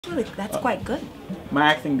that's quite good.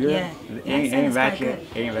 My accent good? Yeah. Ain't ratchet.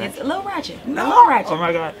 Ain't ratchet. It's a little ratchet. No. A little ratchet. Oh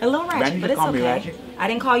my God. A little ratchet, Brandy but just it's call me okay. ratchet. I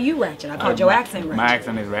didn't call you ratchet. I called your accent ratchet. My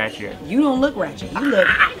accent is ratchet. You don't look ratchet.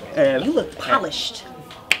 You look polished.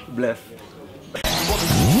 Bless.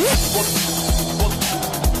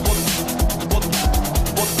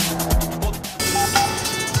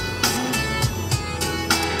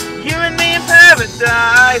 You and me in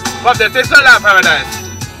paradise. But does this look like paradise?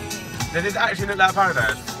 Does this actually look like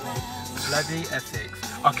paradise? Bloody Essex.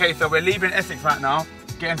 Okay, so we're leaving Essex right now,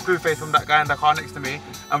 getting food face from that guy in the car next to me,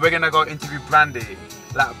 and we're gonna go interview Brandy.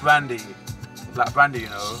 Like Brandy, you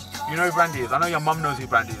know. You know who Brandy is? I know your mum knows who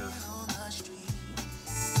Brandy is.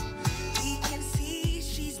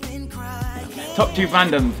 Top 2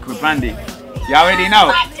 Brandoms with Brandy. You already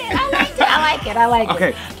know. I like it.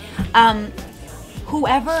 Okay.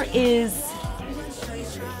 Whoever is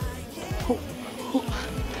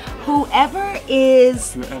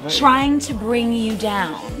trying to bring you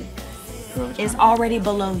down is already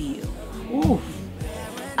below you. Ooh.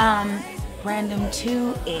 Random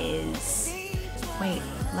 2 is, wait,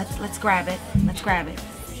 let's grab it.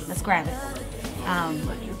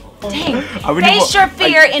 Dang, face your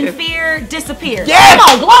fear and fear disappears. Yes!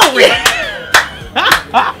 Come on, glory.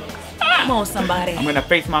 Come on, somebody. I'm gonna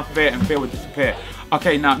face my fear and fear will disappear.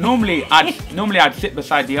 Okay, now normally I'd sit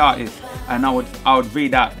beside the artist and I would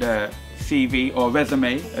read out the CV or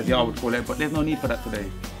resume, as y'all would call it, but there's no need for that today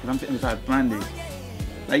because I'm sitting beside Brandy.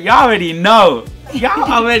 Like y'all already know.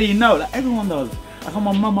 Like everyone does. Like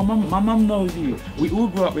my mum knows you. We all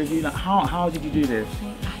grew up with you. Like how did you do this?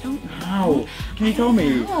 I don't know. How? Can you tell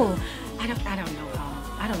me? No, I don't know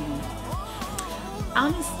how. I don't know.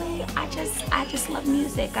 Honestly, I just love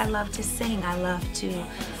music. I love to sing. I love to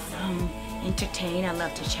entertain. I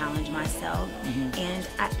love to challenge myself. And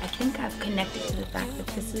I think I've connected to the fact that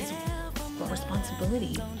this is a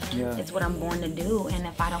responsibility. Yeah. It's what I'm born to do, and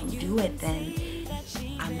if I don't do it, then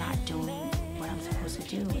I'm not doing what I'm supposed to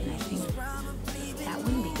do. And I think that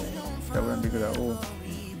wouldn't be good. That wouldn't be good at all.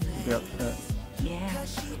 You'd be upset. Yeah.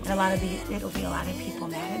 And it'll be a lot of people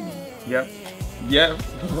mad at me. Yep. Yeah.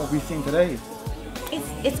 Look what we've seen today.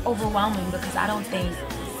 It's overwhelming because I don't think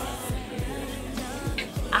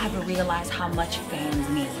I haven't realized how much fans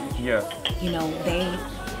mean. Yeah. You know,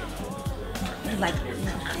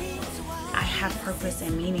 I have purpose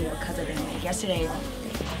and meaning because of them. Like yesterday,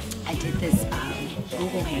 I did this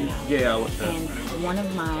Google Hangout. Yeah, I watched that. And one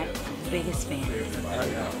of my biggest fans.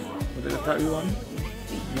 Was it the tattoo one?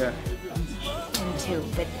 Yeah. Him too,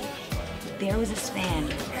 but there was this fan,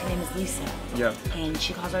 her name is Lisa. Yeah. And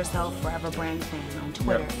she calls herself Forever Brand Fan on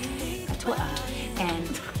Twitter. Yeah.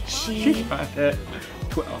 And she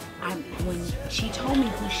Twitter. When she told me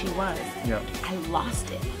who she was, yeah. I lost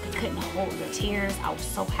it. I couldn't hold the tears. I was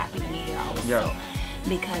so happy to meet her. I was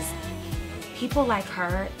because people like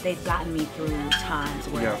her, they've gotten me through times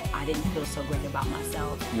where I didn't feel so great about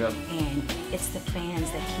myself. And it's the fans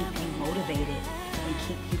that keep you motivated and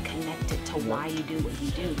keep you connected to why you do what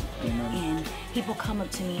you do. And people come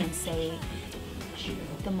up to me and say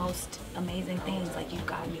the most amazing things, like you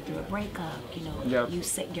got me through a breakup, you know,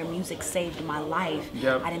 your music saved my life.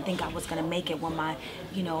 I didn't think I was gonna make it when my,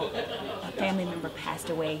 you know, a family member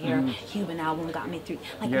passed away. Your Cuban album got me through.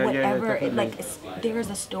 Like whatever,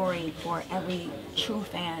 there's a story for every true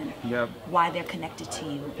fan. Why they're connected to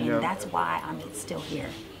you, and that's why I'm still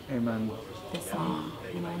here. Amen. This song,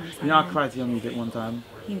 you know what I'm saying? You know, I cried to your music one time.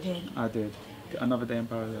 You did. I did. Another Day in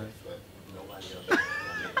Paradise.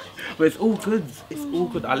 But it's all good. It's all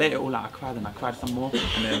good. I let it all out. I cried and I cried some more.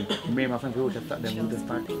 And then me and my friends, we all just sat there and we just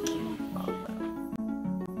cried.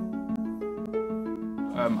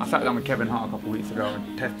 I sat down with Kevin Hart a couple of weeks ago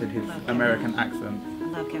and tested his American accent. I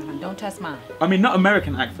love Kevin. Don't test mine. I mean, not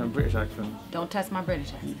American accent, British accent. Don't test my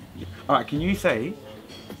British accent. Alright, can you say,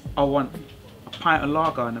 I want a pint of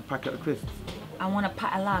lager and a packet of crisps? I want a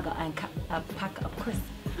pint of lager and a packet of crisps.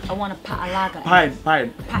 I want a pint of lager. Pint.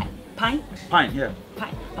 Pint? Pint, yeah.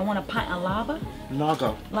 Pint. I want a pint of lava.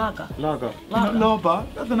 Lager. Lager. Not lava.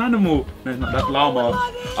 That's an animal. No, it's not. That's llama.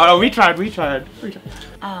 Oh, we tried.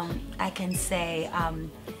 I can say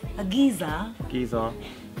a geezer. Geezer,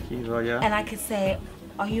 yeah. And I could say,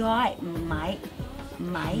 are you alright, mate?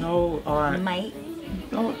 No, alright. Mate.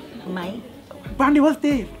 No. Mate. Brandy, what's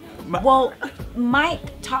this? Well,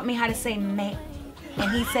 Mike taught me how to say mate.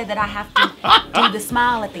 And he said that I have to do the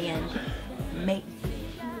smile at the end. Mate.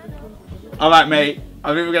 Alright, mate.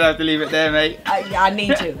 I think we're gonna have to leave it there, mate. I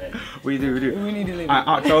need to. We do. We need to leave it.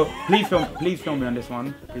 Alright, so please film me on this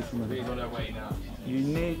one. Please film me. Please on our way now. You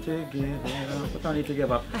need to give it up. What do I need to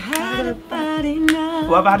give up? I had about enough.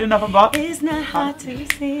 What have I had enough about? It's not hard to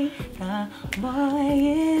see. The boy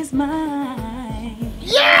is mine.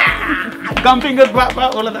 Yeah! Gum fingers,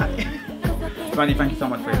 all of that. Brandy, thank you so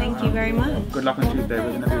much for it. Thank you very much. Good luck on Tuesday.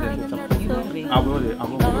 We're going to do this. You will be. I will do. I'll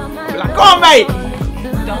be like, go on, mate!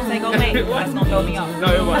 Don't say go mate. That's going to throw me off. No,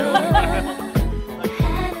 it won't.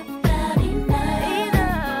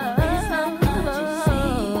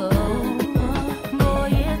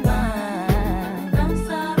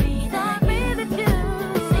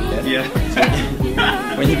 Yeah.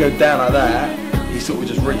 When you go down like that, you sort of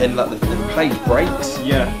just and like the page breaks.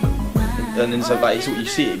 Yeah. And then so like you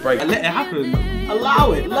see it break. Let it happen.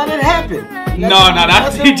 Allow it. Let it happen. No,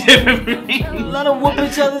 that's too different. Let them whoop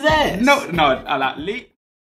each other's ass. No, I like